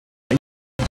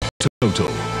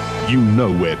Total, you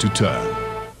know where to turn.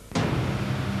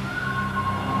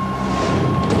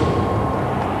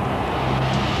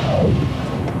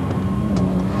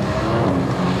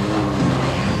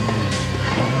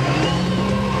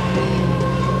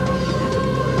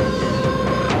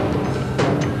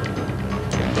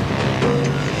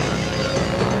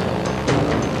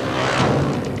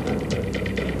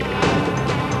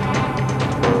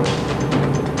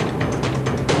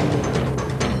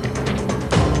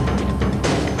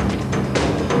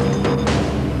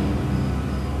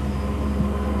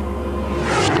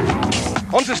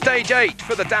 On to stage 8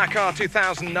 for the Dakar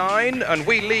 2009, and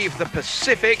we leave the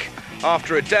Pacific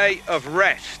after a day of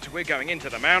rest. We're going into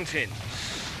the mountains.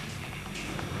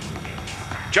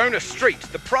 Jonas Street,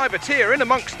 the privateer in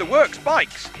amongst the works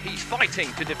bikes. He's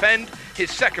fighting to defend his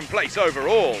second place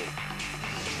overall.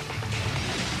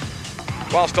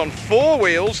 Whilst on four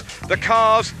wheels, the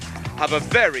cars have a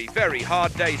very, very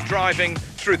hard day's driving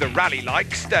through the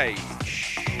rally-like stage.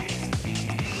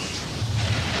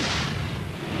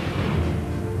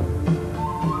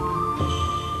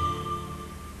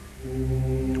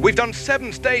 We've done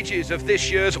 7 stages of this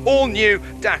year's all-new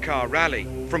Dakar Rally.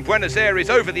 From Buenos Aires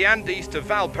over the Andes to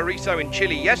Valparaiso in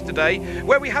Chile yesterday,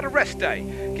 where we had a rest day,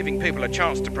 giving people a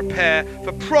chance to prepare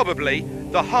for probably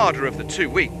the harder of the 2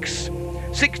 weeks.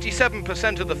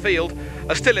 67% of the field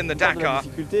are still in the Dakar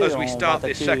as we start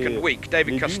this second week.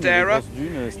 David Costera,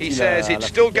 he says it's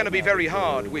still going to be very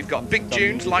hard. We've got big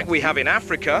dunes like we have in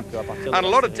Africa and a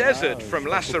lot of desert from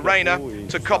La Serena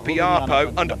to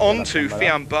Copiapo and on to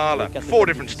Fiambala. 4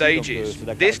 different stages.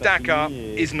 This Dakar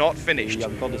is not finished.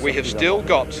 We have still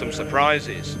got some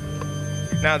surprises.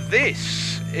 Now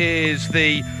this is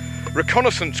the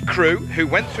reconnaissance crew who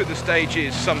went through the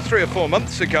stages some 3 or 4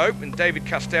 months ago, and David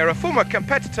Costera, former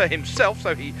competitor himself,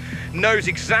 so he knows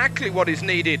exactly what is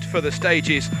needed for the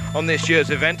stages on this year's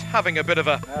event, having a bit of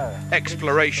a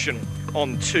exploration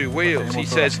on 2 wheels. He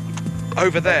says,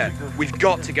 over there, we've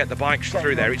got to get the bikes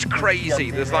through there. It's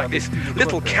crazy. There's like this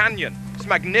little canyon. It's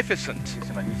magnificent.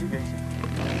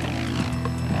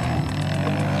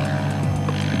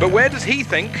 But where does he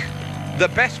think the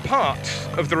best part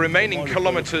of the remaining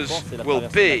kilometers will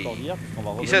be?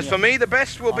 He says, for me, the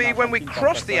best will be when we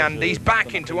cross the Andes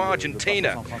back into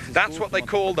Argentina. That's what they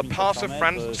call the Pass of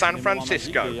San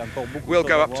Francisco. We'll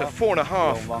go up to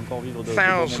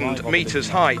 4,500 meters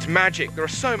height. Magic. There are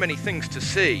so many things to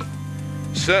see.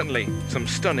 Certainly some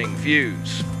stunning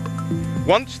views.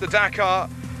 Once the Dakar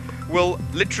will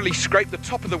literally scrape the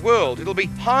top of the world, it'll be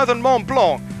higher than Mont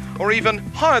Blanc, or even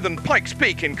higher than Pikes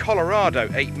Peak in Colorado.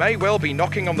 It may well be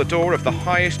knocking on the door of the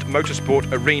highest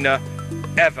motorsport arena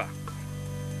ever.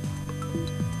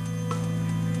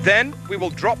 Then we will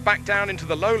drop back down into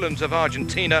the lowlands of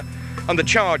Argentina and the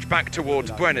charge back towards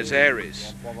Buenos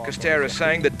Aires. Costera is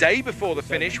saying the day before the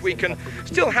finish we can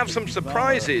still have some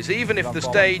surprises, even if the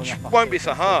stage won't be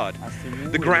so hard.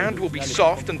 The ground will be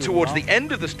soft, and towards the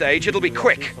end of the stage it'll be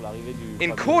quick.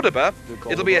 In Cordoba,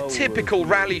 it'll be a typical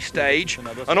rally stage,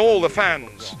 and all the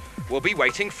fans will be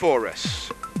waiting for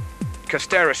us.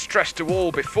 Costera stressed to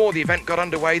all before the event got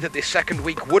underway that this second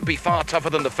week would be far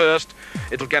tougher than the first.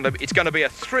 It's going to be a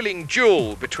thrilling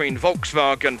duel between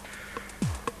Volkswagen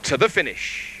to the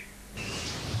finish.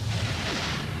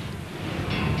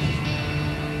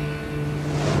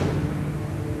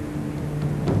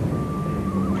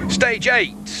 Stage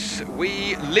 8,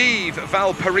 we leave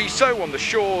Valparaiso on the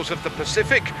shores of the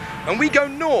Pacific and we go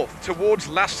north towards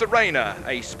La Serena,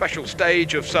 a special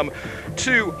stage of some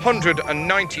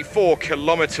 294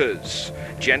 kilometers.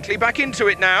 Gently back into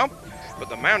it now, but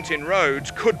the mountain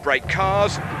roads could break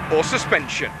cars or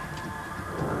suspension.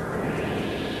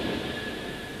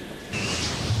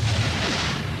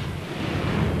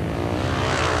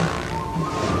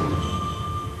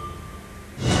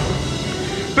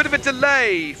 Bit of a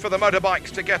delay for the motorbikes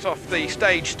to get off the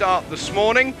stage start this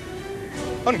morning.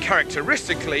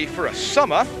 Uncharacteristically for a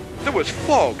summer, there was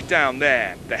fog down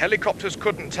there. The helicopters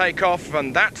couldn't take off,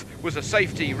 and that was a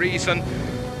safety reason,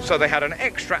 so they had an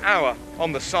extra hour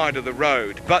on the side of the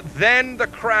road. But then the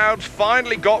crowds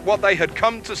finally got what they had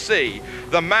come to see.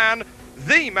 The man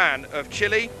of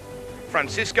Chile,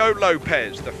 Francisco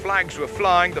Lopez. The flags were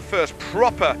flying, the first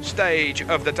proper stage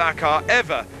of the Dakar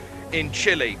ever in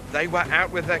Chile. They were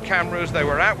out with their cameras, they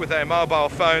were out with their mobile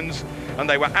phones, and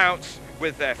they were out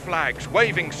with their flags,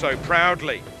 waving so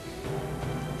proudly.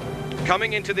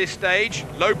 Coming into this stage,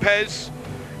 Lopez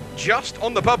just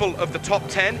on the bubble of the top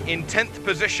 10 in 10th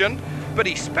position, but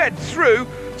he sped through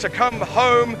to come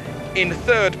home in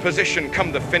 3rd position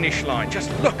come the finish line.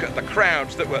 Just look at the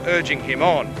crowds that were urging him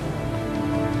on.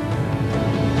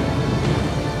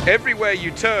 Everywhere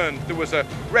you turned, there was a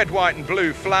red, white and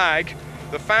blue flag.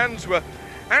 The fans were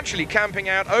actually camping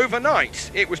out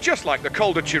overnight. It was just like the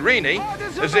Col de Chirini,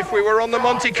 as if we were on the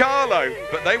Monte Carlo,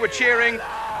 but they were cheering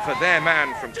for their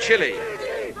man from Chile.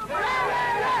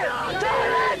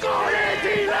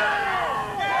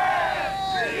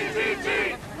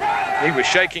 He was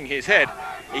shaking his head.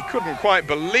 He couldn't quite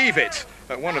believe it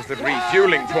at one of the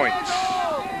refueling points.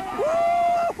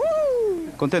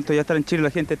 I'm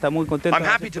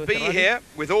happy to be here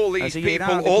with all these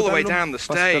people all the way down the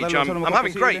stage. I'm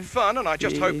having great fun, and I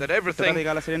just hope that everything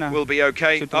will be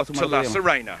okay up to La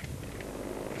Serena.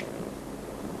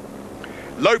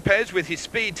 Lopez, with his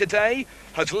speed today,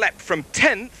 has leapt from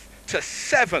 10th to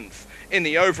 7th in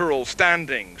the overall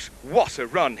standings. What a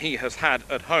run he has had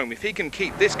at home. If he can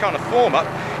keep this kind of form up,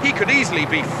 he could easily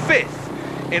be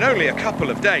 5th in only a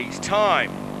couple of days'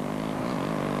 time.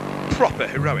 Proper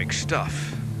heroic stuff.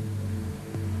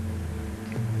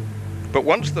 But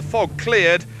once the fog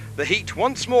cleared, the heat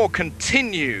once more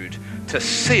continued to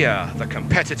sear the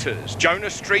competitors.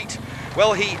 Jonas Street,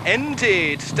 well, he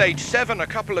ended stage 7 a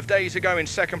couple of days ago in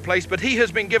 2nd place, but he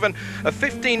has been given a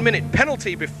 15-minute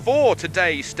penalty before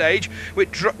today's stage,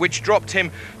 which dropped him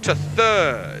to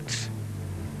 3rd.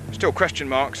 Still question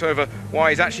marks over why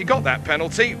he's actually got that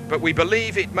penalty, but we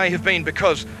believe it may have been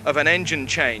because of an engine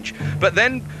change. But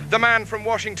then the man from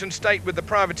Washington State with the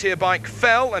privateer bike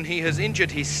fell, and he has injured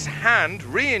his hand,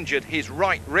 re-injured his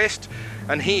right wrist,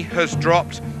 and he has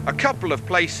dropped a couple of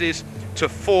places to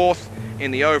 4th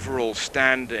in the overall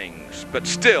standings. But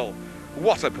still,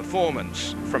 what a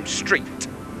performance from Street.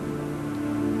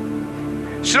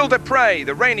 Cyril Desprez,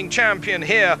 the reigning champion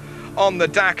here on the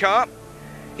Dakar.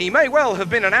 He may well have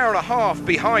been an hour and a half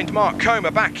behind Mark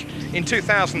Comer back in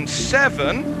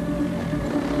 2007,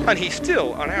 and he's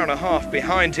still an hour and a half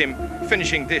behind him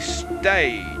finishing this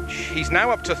stage. He's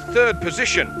now up to 3rd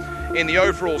position in the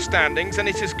overall standings, and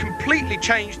it has completely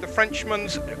changed the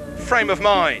Frenchman's frame of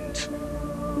mind.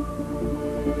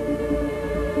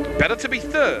 Better to be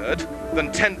 3rd than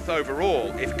 10th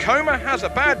overall. If Comer has a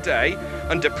bad day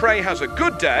and Desprez has a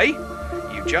good day,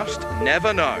 you just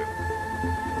never know.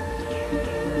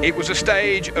 It was a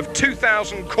stage of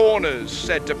 2,000 corners,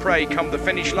 said Desprez come the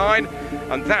finish line,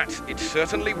 and that it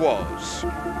certainly was.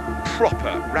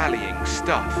 Proper rallying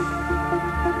stuff.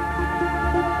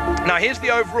 Now here's the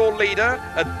overall leader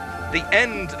at the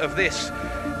end of this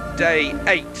day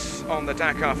 8 on the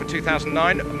Dakar for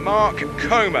 2009. Mark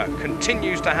Comer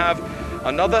continues to have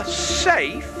another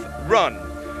safe run.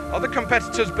 Other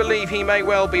competitors believe he may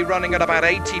well be running at about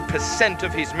 80%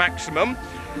 of his maximum.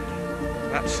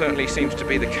 That certainly seems to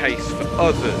be the case for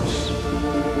others.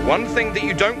 One thing that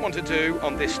you don't want to do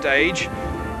on this stage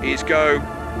is go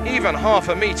even half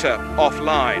a metre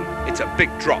offline. It's a big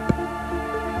drop.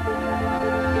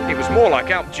 It was more like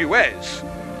Alpe d'Huez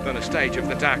than a stage of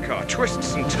the Dakar.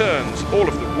 Twists and turns all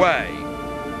of the way.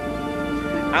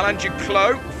 Alain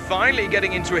Duclos finally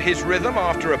getting into his rhythm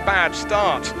after a bad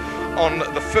start on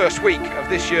the first week of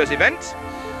this year's event.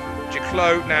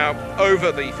 Duclos now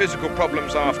over the physical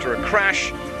problems after a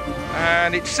crash,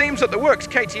 and it seems that the Works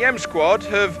KTM squad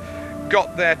have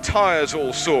got their tyres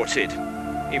all sorted,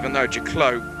 even though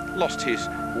Duclos lost his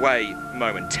way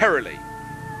momentarily.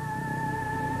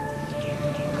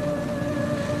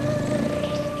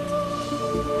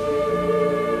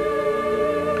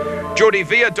 Jordi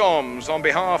Villadoms, on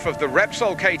behalf of the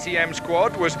Repsol KTM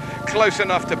squad, was close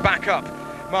enough to back up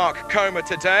Mark Comer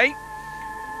today.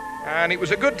 And it was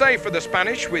a good day for the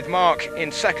Spanish, with Mark in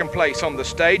 2nd place on the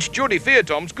stage. Jordi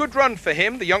Villadoms, good run for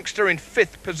him, the youngster in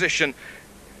 5th position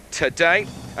today.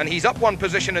 And he's up 1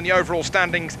 position in the overall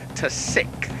standings to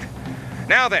 6th.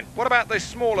 Now then, what about this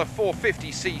smaller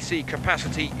 450cc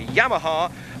capacity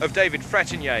Yamaha of David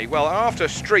Frétinier? Well, after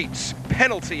Street's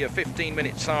penalty of 15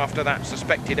 minutes after that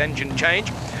suspected engine change,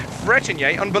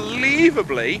 Frétinier,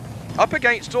 unbelievably, up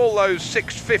against all those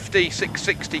 650,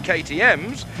 660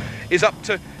 KTMs, is up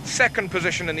to 2nd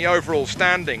position in the overall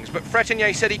standings. But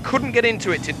Frétinier said he couldn't get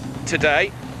into it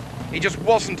today. He just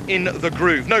wasn't in the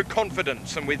groove, no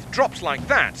confidence. And with drops like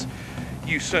that,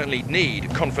 you certainly need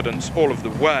confidence all of the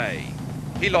way.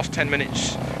 He lost 10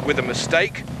 minutes with a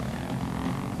mistake.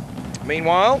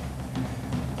 Meanwhile,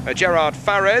 Gerard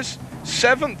Fares,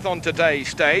 7th on today's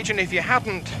stage, and if you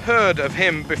hadn't heard of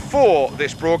him before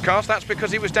this broadcast, that's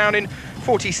because he was down in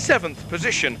 47th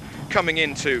position coming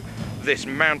into this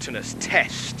mountainous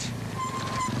test.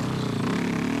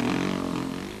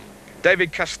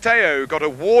 David Castello got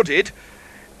awarded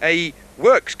a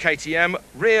Works KTM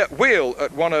rear wheel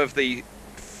at one of the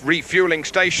refueling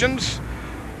stations,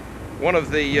 one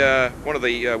of the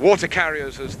water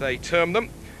carriers as they term them.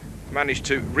 managed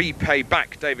to repay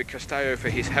back David Castello for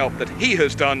his help that he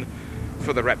has done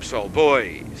for the Repsol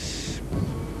boys.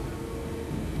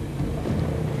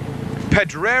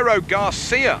 Pedrero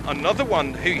Garcia, another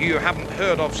one who you haven't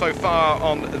heard of so far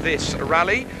on this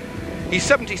rally. He's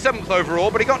 77th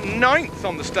overall, but he got 9th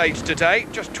on the stage today,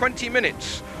 just 20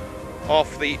 minutes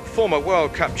off the former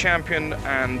World Cup champion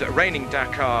and reigning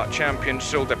Dakar champion,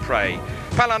 Sul de Prey.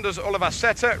 Palander's Oliver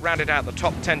Seta rounded out the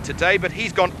top 10 today, but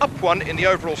he's gone up one in the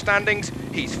overall standings.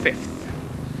 He's 5th.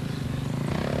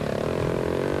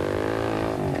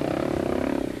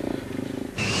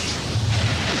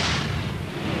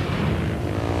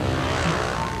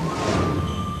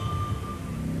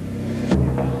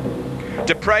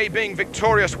 Dupre being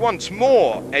victorious once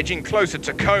more, edging closer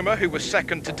to Coma, who was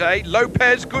second today.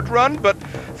 Lopez, good run, but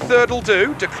third will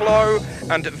do. Declos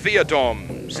and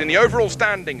Villadoms. In the overall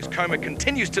standings, Coma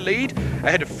continues to lead,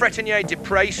 ahead of Fretenier,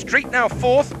 Dupre. Street now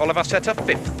 4th, Oliver Seta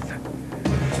 5th.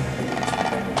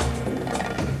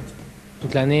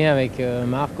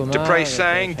 Dupre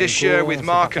saying this year with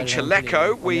Marc and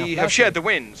Chaleco we have shared the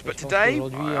wins, but today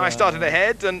I started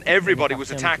ahead and everybody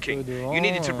was attacking. You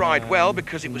needed to ride well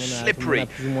because it was slippery,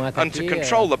 and to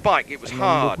control the bike it was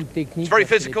hard. It's very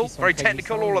physical, very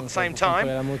technical all at the same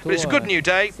time, but it's a good new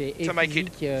day to make it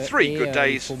 3 good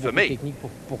days for me.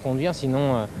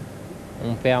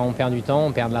 On perd du temps,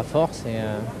 on perd de la force et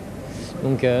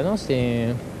donc non,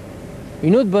 c'est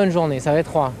une autre bonne journée, ça va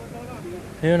être 3.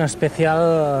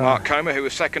 Mark Coma, who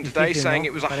was second today, saying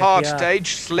it was a hard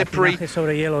stage, slippery,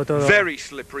 very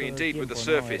slippery indeed with the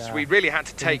surface. We really had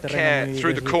to take care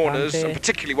through the corners, and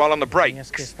particularly while on the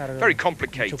brakes. Very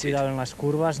complicated. But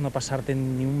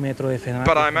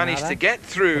I managed to get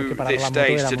through this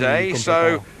stage today,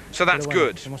 so that's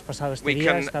good. We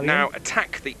can now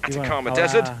attack the Atacama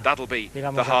Desert. That'll be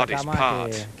the hardest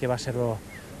part.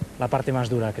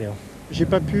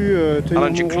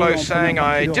 Alain Duclos saying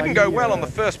I didn't go well on the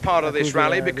first part of this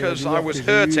rally because I was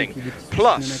hurting,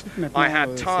 plus I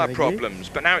had tyre problems,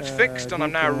 but now it's fixed and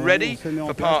I'm now ready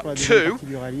for part 2,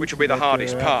 which will be the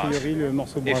hardest part.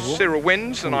 If Cyril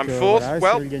wins and I'm 4th,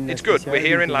 well, it's good, we're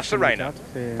here in La Serena.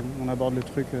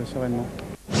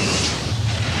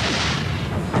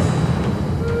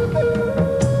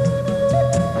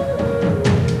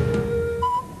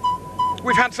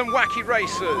 We've had some wacky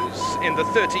racers in the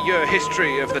 30-year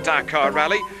history of the Dakar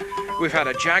Rally. We've had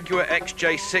a Jaguar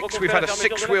XJ6, we've had a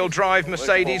 6-wheel drive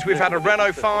Mercedes, we've had a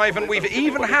Renault 5, and we've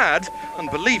even had,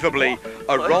 unbelievably,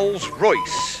 a Rolls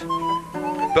Royce.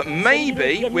 But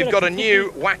maybe we've got a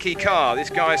new wacky car. This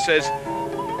guy says,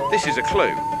 this is a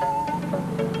clue.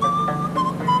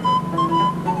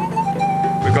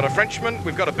 We've got a Frenchman,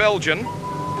 we've got a Belgian,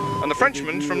 and the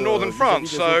Frenchman's from northern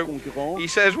France, so he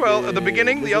says, well, at the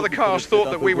beginning the other cars thought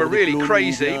that we were really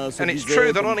crazy, and it's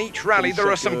true that on each rally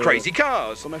there are some crazy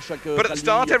cars. But at the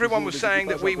start everyone was saying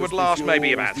that we would last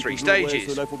maybe about 3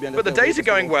 stages. But the days are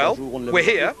going well, we're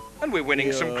here, and we're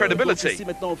winning some credibility.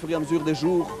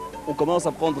 On commence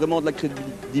à prendre vraiment de la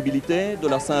crédibilité, de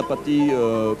la sympathie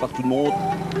par tout le monde.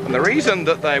 And the reason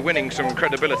that they're winning some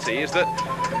credibility is that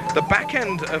the back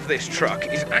end of this truck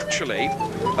is actually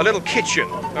a little kitchen,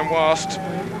 and whilst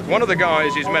one of the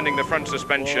guys is mending the front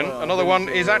suspension, another one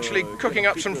is actually cooking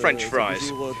up some French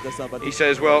fries. He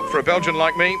says, well, for a Belgian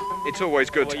like me, it's always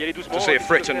good to see a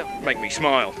frit and make me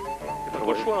smile.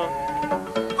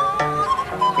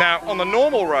 Now, on the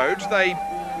normal roads, they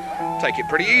take it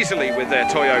pretty easily with their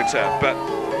Toyota, but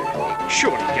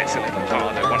surely it gets a little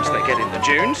harder once they get in the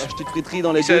dunes.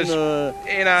 He says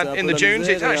in the dunes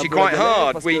it's actually quite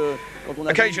hard. We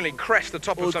occasionally crest the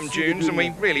top of some dunes and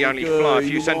we really only fly a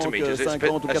few centimetres. It's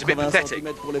a bit pathetic.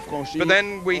 But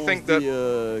then we think that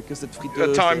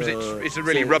at times it's a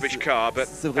really rubbish car, but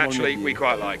actually we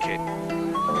quite like it.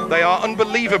 They are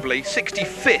unbelievably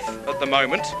 65th at the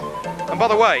moment. And by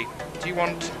the way, do you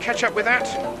want ketchup with that,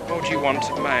 or do you want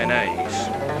mayonnaise?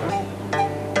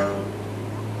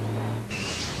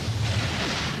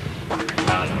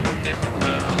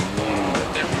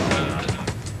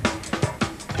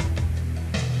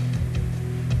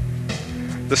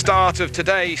 The start of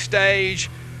today's stage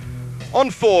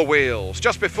on 4 wheels.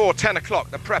 Just before 10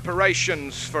 o'clock, the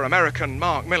preparations for American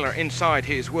Mark Miller inside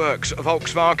his works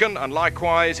Volkswagen, and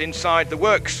likewise inside the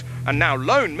works and now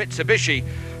lone Mitsubishi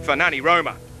for Nani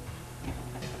Roma.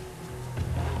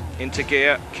 Into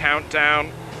gear,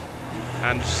 countdown,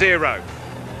 and 0.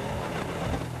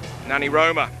 Nani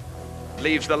Roma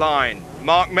leaves the line.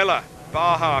 Mark Miller,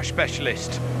 Baja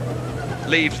specialist,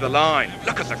 leaves the line.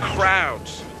 Look at the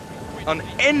crowds,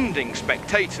 unending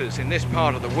spectators in this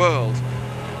part of the world,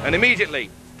 and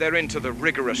immediately they're into the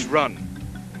rigorous run.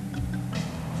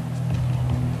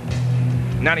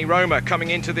 Nani Roma coming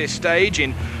into this stage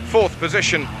in 4th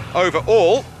position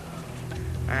overall,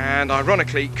 and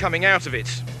ironically coming out of it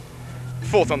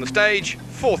 4th on the stage,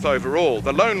 4th overall.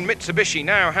 The lone Mitsubishi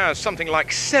now has something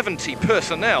like 70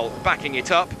 personnel backing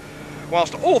it up,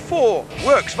 whilst all 4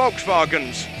 Works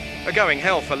Volkswagens are going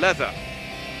hell for leather.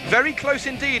 Very close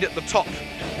indeed at the top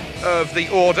of the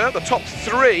order. The top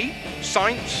 3,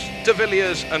 Sainz, De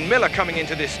Villiers and Miller coming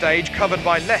into this stage, covered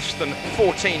by less than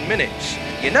 14 minutes.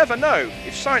 You never know,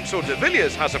 if Sainz or De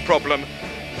Villiers has a problem,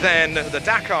 then the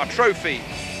Dakar trophy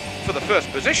for the first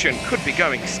position could be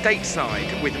going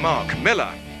stateside with Mark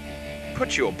Miller.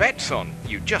 Put your bets on,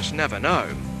 you just never know.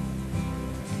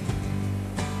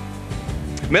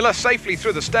 Miller safely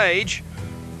through the stage.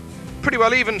 Pretty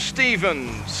well even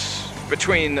Stevens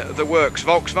between the Works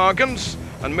Volkswagens,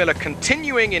 and Miller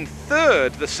continuing in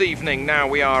 3rd this evening. Now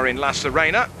we are in La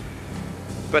Serena,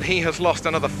 but he has lost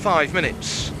another 5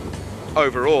 minutes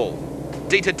overall.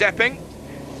 Dieter Depping,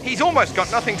 he's almost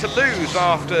got nothing to lose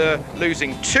after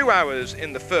losing 2 hours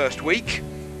in the first week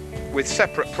with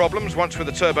separate problems, once with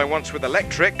the turbo, once with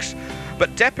electrics.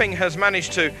 But Depping has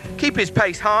managed to keep his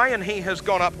pace high, and he has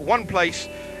gone up 1 place,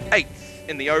 8th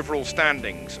in the overall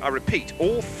standings. I repeat,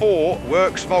 all 4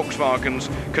 Works Volkswagens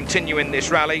continue in this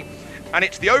rally, and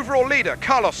it's the overall leader,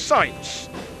 Carlos Sainz,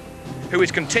 who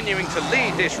is continuing to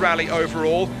lead this rally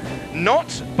overall,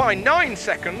 not by 9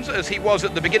 seconds as he was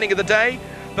at the beginning of the day,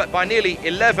 but by nearly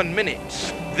 11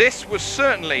 minutes. This was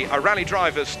certainly a rally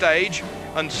driver's stage,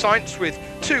 and Sainz, with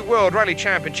 2 World Rally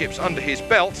Championships under his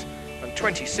belt and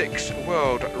 26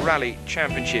 World Rally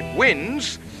Championship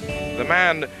wins, the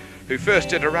man who first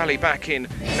did a rally back in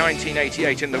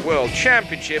 1988 in the World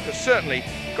Championship has certainly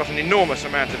got an enormous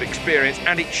amount of experience,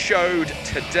 and it showed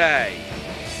today.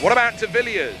 What about De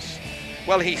Villiers?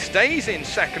 Well, he stays in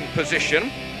 2nd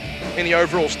position in the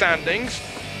overall standings,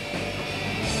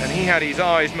 and he had his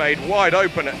eyes made wide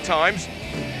open at times.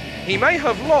 He may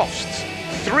have lost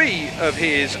 3 of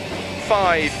his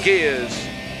 5 gears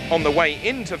on the way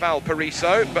into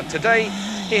Valparaiso, but today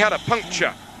he had a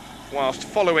puncture whilst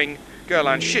following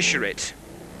Gerland Schischerit.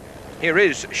 Here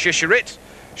is Schischerit.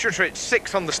 Schischerit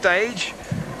 6th on the stage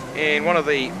in one of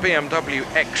the BMW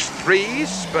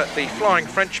X3s, but the Flying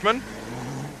Frenchman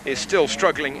is still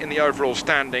struggling in the overall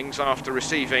standings after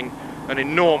receiving an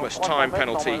enormous time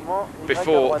penalty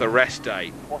before the rest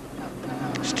day.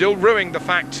 Still ruining the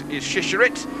fact is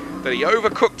Schischerit that he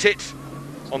overcooked it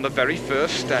on the very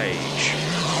first stage,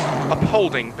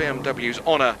 upholding BMW's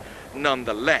honour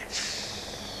nonetheless.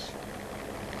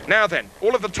 Now then,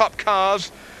 all of the top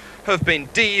cars have been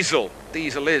diesel.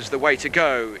 Diesel is the way to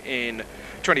go in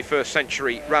 21st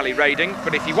century rally raiding,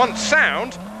 but if you want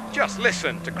sound, just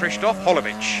listen to Krzysztof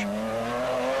Holovic.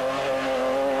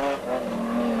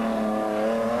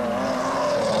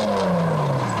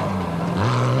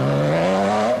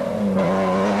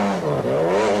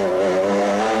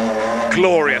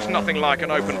 Glorious, nothing like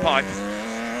an open pipe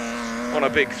on a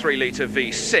big 3-litre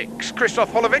V6. Krzysztof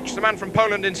Holovic, the man from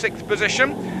Poland, in 6th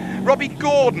position. Robbie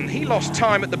Gordon, he lost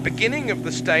time at the beginning of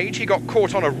the stage. He got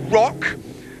caught on a rock,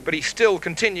 but he's still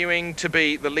continuing to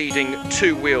be the leading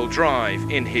 2-wheel drive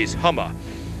in his Hummer.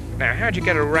 Now, how do you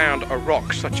get around a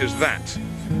rock such as that?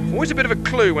 Always a bit of a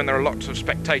clue when there are lots of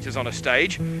spectators on a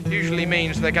stage. Usually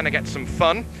means they're going to get some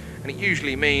fun, and it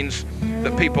usually means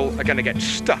that people are going to get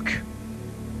stuck.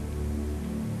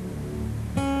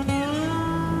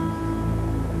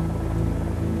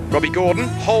 Robbie Gordon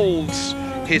holds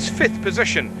his 5th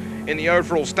position in the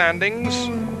overall standings,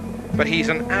 but he's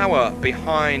an hour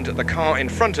behind the car in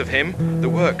front of him, the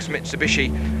Works Mitsubishi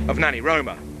of Nani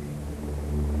Roma.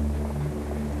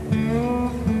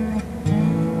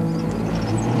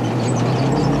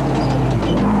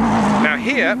 Now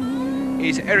here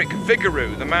is Eric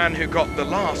Vigouroux, the man who got the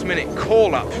last-minute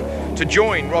call-up to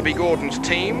join Robbie Gordon's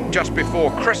team just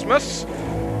before Christmas,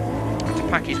 to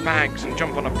pack his bags and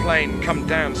jump on a plane, come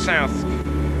down south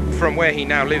from where he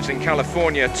now lives in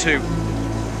California to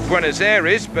Buenos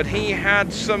Aires, but he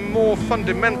had some more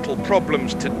fundamental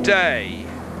problems today.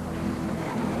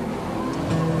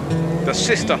 The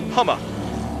sister Hummer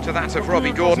to that of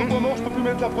Robbie Gordon.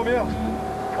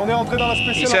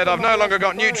 He said, I've no longer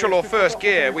got neutral or first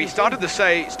gear. We started the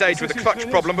stage with a clutch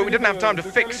problem, but we didn't have time to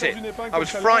fix it. I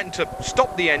was frightened to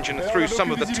stop the engine through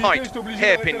some of the tight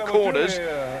hairpin corners,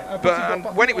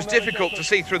 but when it was difficult to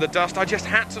see through the dust, I just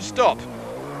had to stop.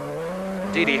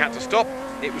 Indeed, he had to stop.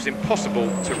 It was impossible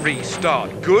to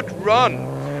restart. Good run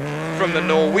from the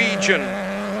Norwegian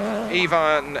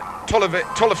Ivan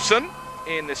Tollefsen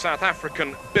in the South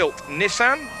African-built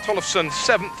Nissan. Tollefsen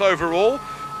 7th overall,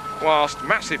 whilst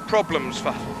massive problems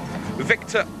for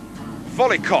Victor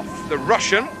Volikov, the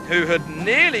Russian, who had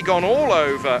nearly gone all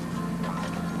over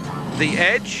the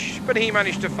edge, but he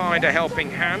managed to find a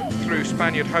helping hand through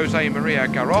Spaniard Jose Maria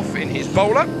Garoff in his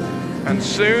bowler, and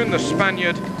soon the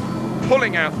Spaniard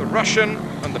pulling out the Russian,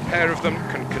 and the pair of them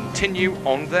can continue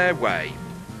on their way.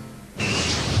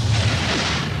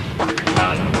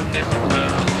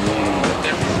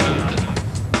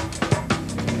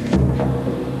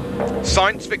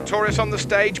 Sainz victorious on the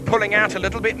stage, pulling out a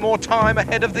little bit more time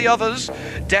ahead of the others.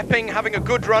 Depping having a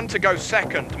good run to go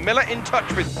second. Miller in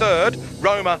touch with third,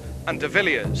 Roma and de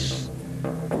Villiers.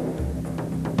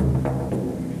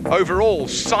 Overall,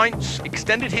 Sainz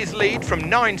extended his lead from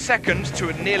 9 seconds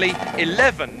to nearly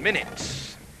 11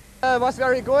 minutes. It was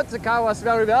very good, the car was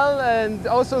very well, and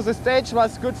also the stage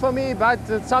was good for me, but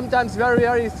sometimes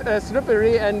very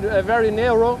slippery and very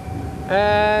narrow,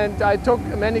 and I took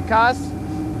many cars,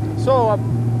 so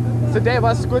the day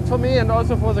was good for me and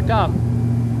also for the car.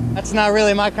 That's not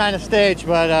really my kind of stage,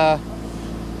 but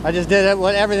I just did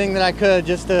everything that I could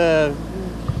just to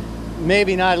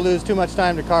maybe not lose too much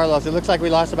time to Carlos. It looks like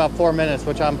we lost about 4 minutes,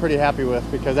 which I'm pretty happy with,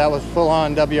 because that was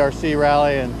full-on WRC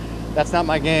rally, and that's not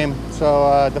my game.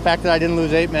 So the fact that I didn't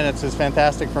lose 8 minutes is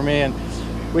fantastic for me, and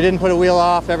we didn't put a wheel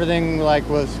off. Everything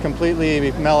was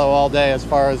completely mellow all day as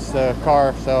far as the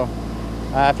car, so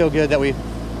I feel good that we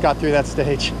got through that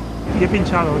stage.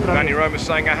 Danny Roma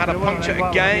saying I had a puncture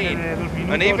again,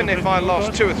 and even if I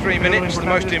lost 2 or 3 minutes, the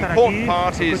most important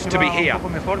part is to be here.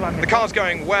 The car's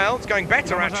going well, it's going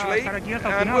better actually,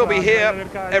 and we'll be here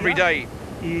every day.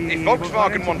 If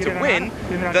Volkswagen want to win,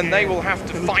 then they will have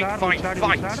to fight,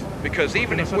 because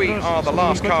even if we are the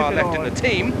last car left in the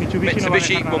team,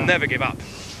 Mitsubishi will never give up.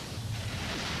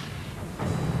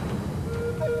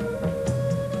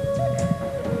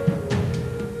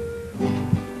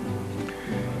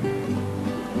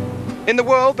 In the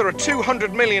world, there are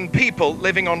 200 million people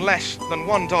living on less than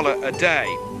 $1 a day,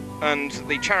 and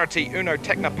the charity Uno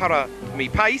Tecna para Mi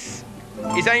País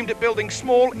is aimed at building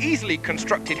small, easily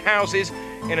constructed houses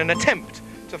in an attempt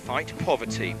to fight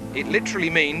poverty. It literally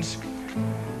means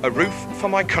a roof for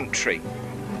my country.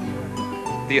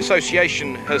 The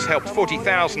association has helped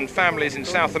 40,000 families in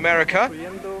South America,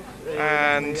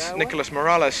 and Nicolas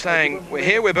Morales saying, we're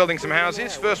here, we're building some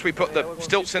houses. First we put the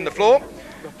stilts in the floor.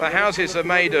 The houses are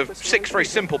made of 6 very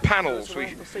simple panels.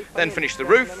 We then finish the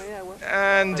roof,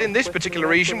 and in this particular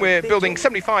region we're building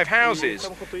 75 houses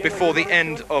before the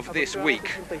end of this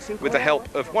week. With the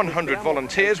help of 100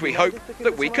 volunteers, we hope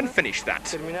that we can finish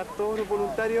that.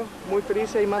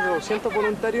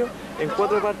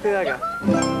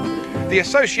 The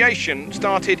association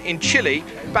started in Chile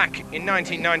back in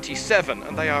 1997,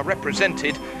 and they are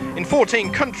represented in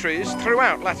 14 countries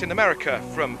throughout Latin America,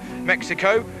 from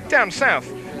Mexico down south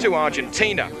to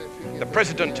Argentina. The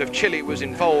president of Chile was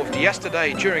involved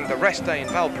yesterday during the rest day in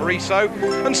Valparaiso,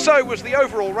 and so was the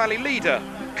overall rally leader,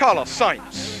 Carlos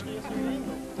Sainz.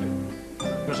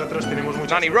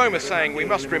 Danny Roma saying we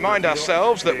must remind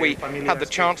ourselves that we had the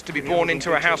chance to be born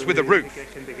into a house with a roof.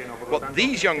 What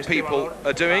these young people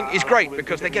are doing is great,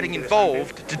 because they're getting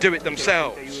involved to do it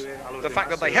themselves. The fact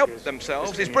that they help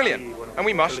themselves is brilliant, and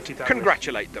we must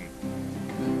congratulate them.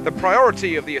 The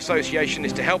priority of the association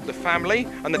is to help the family,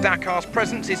 and the Dakar's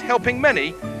presence is helping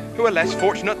many who are less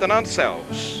fortunate than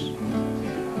ourselves.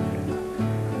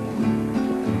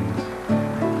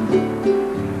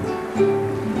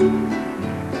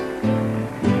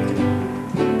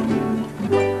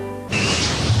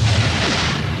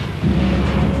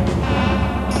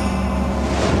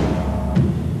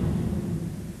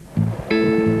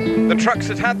 The trucks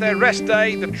had had their rest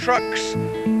day. The trucks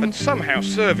had somehow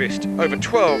serviced over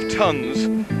 12 tons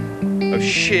of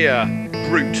sheer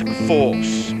brute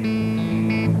force.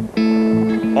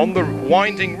 On the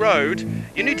winding road,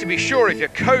 you need to be sure if you're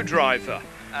co-driver,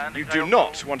 you do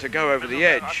not want to go over the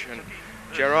edge. And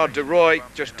Gerard de Roy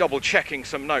just double-checking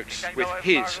some notes with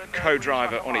his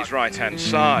co-driver on his right-hand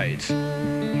side.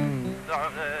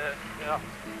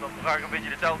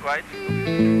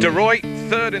 De Roy,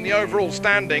 third in the overall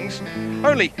standings,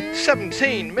 only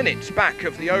 17 minutes back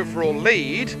of the overall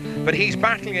lead, but he's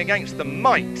battling against the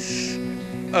might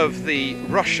of the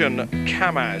Russian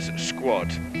Kamaz squad.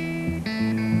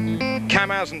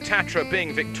 Kamaz and Tatra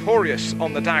being victorious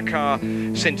on the Dakar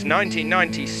since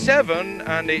 1997,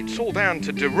 and it's all down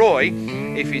to De Roy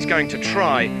if he's going to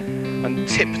try and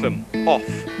tip them off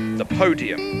the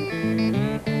podium.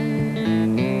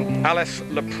 Alice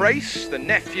Leprace, the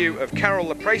nephew of Carol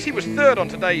Leprace, he was third on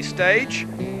today's stage,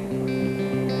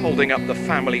 holding up the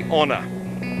family honour.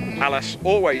 Alice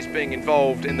always being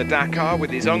involved in the Dakar with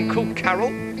his uncle, Carol.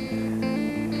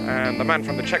 And the man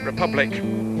from the Czech Republic,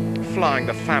 flying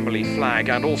the family flag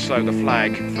and also the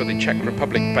flag for the Czech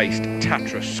Republic-based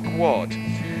Tatra squad.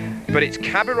 But it's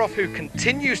Kabirov who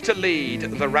continues to lead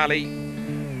the rally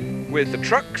with the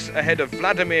trucks ahead of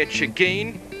Vladimir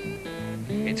Chigin.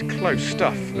 It's close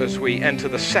stuff as we enter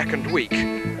the second week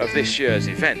of this year's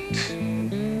event.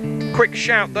 Quick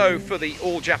shout though for the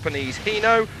all-Japanese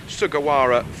Hino,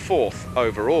 Sugawara 4th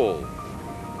overall.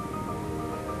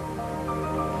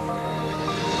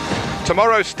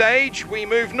 Tomorrow's stage, we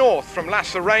move north from La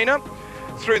Serena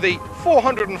through the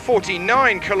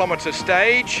 449-kilometre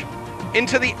stage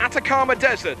into the Atacama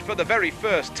Desert for the very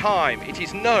first time. It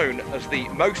is known as the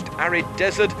most arid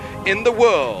desert in the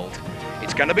world.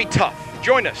 It's going to be tough.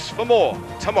 Join us for more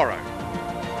tomorrow.